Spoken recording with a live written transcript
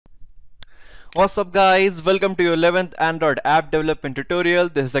What's up guys, welcome to your 11th Android app development tutorial.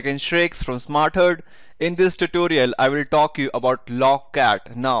 This is again Sriyank from Smartherd. In this tutorial I will talk you about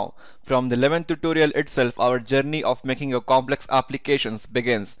Logcat. Now from the 11th tutorial itself our journey of making your complex applications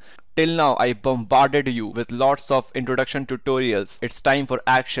begins. Till now I bombarded you with lots of introduction tutorials. It's time for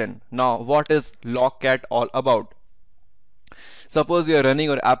action. Now what is Logcat all about? Suppose you are running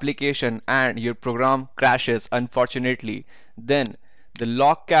your application and your program crashes unfortunately, then the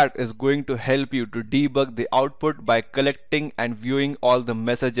Logcat is going to help you to debug the output by collecting and viewing all the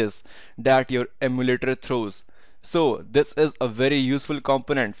messages that your emulator throws. So this is a very useful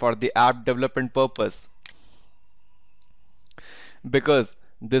component for the app development purpose, because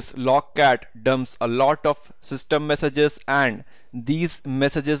this Logcat dumps a lot of system messages and these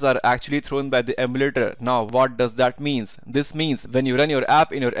messages are actually thrown by the emulator. Now what does that mean? This means when you run your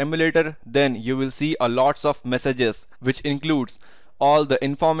app in your emulator, then you will see a lots of messages, which includes all the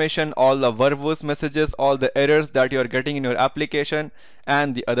information, all the verbose messages, all the errors that you are getting in your application,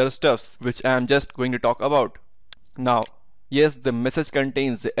 and the other stuffs which I am just going to talk about. Now yes, the message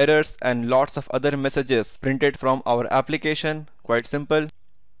contains the errors and lots of other messages printed from our application. Quite simple.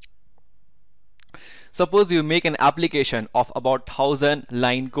 Suppose you make an application of about 1000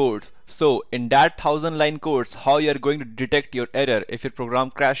 line codes. So in that 1000 line codes, how you are going to detect your error if your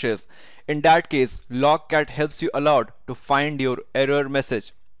program crashes? In that case, Logcat helps you a lot to find your error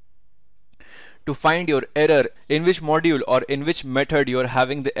message, to find your error, in which module or in which method you are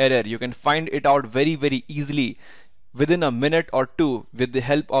having the error. You can find it out very easily within a minute or two with the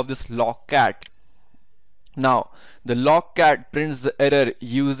help of this Logcat. Now the Logcat prints the error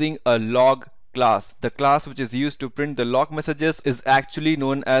using a log class. The class which is used to print the log messages is actually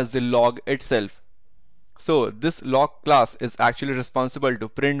known as the log itself. So this log class is actually responsible to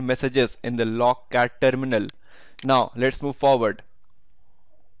print messages in the Logcat terminal. Now let's move forward.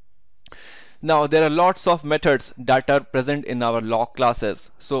 Now there are lots of methods that are present in our log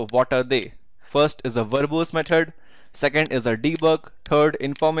classes. So what are they? First is a verbose method, second is a debug, third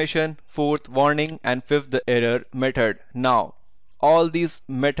information, fourth warning, and fifth the error method. Now all these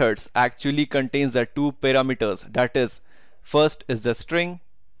methods actually contains the two parameters, that is, first is the string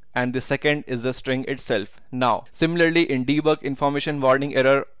and the second is the string itself. Now similarly in debug, information, warning,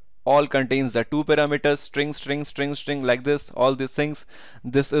 error all contains the two parameters, string like this, all these things.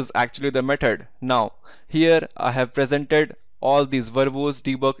 This is actually the method. Now here I have presented all these verbose,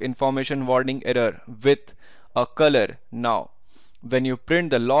 debug, information, warning, error with a color. Now when you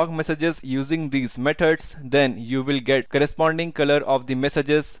print the log messages using these methods, then you will get corresponding color of the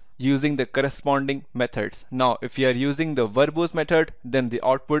messages using the corresponding methods. Now if you are using the verbose method, then the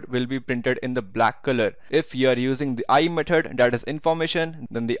output will be printed in the black color. If you are using the I method, that is information,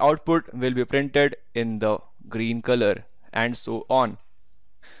 then the output will be printed in the green color, and so on.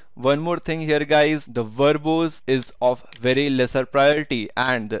 One more thing here guys, the verbose is of very lesser priority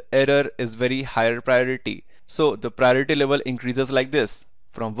and the error is very higher priority. So the priority level increases like this,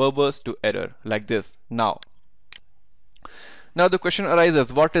 from verbose to error, like this. Now the question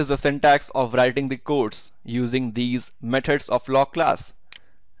arises, what is the syntax of writing the codes using these methods of log class?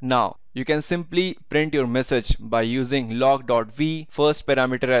 Now you can simply print your message by using log.v, first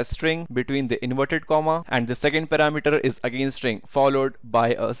parameter as string between the inverted comma, and the second parameter is again string followed by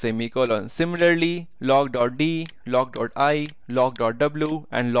a semicolon. Similarly log.d, log.i, log.w,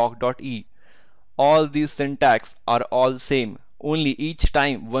 and log.e. all these syntax are all same, only each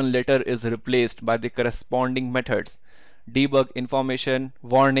time one letter is replaced by the corresponding methods: debug, information,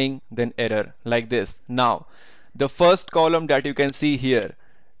 warning, then error, like this. Now the first column that you can see here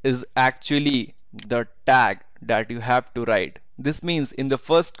is actually the tag that you have to write. This means in the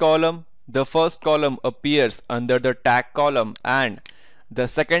first column appears under the tag column, and the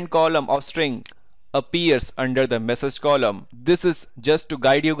second column of string appears under the message column. This is just to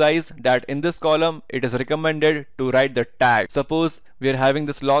guide you guys that in this column it is recommended to write the tag. Suppose we are having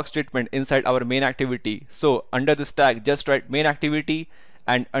this log statement inside our main activity, so under this tag just write main activity,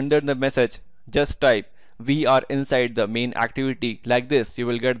 and under the message just type we are inside the main activity. Like this you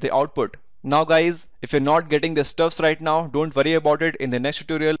will get the output. Now guys, if you're not getting the stuffs right now, don't worry about it. In the next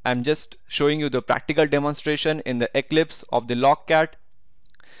tutorial I'm just showing you the practical demonstration in the Eclipse of the Logcat.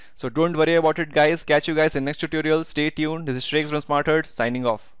 So don't worry about it guys. Catch you guys in next tutorial. Stay tuned. This is Shrek from Smartherd signing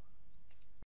off.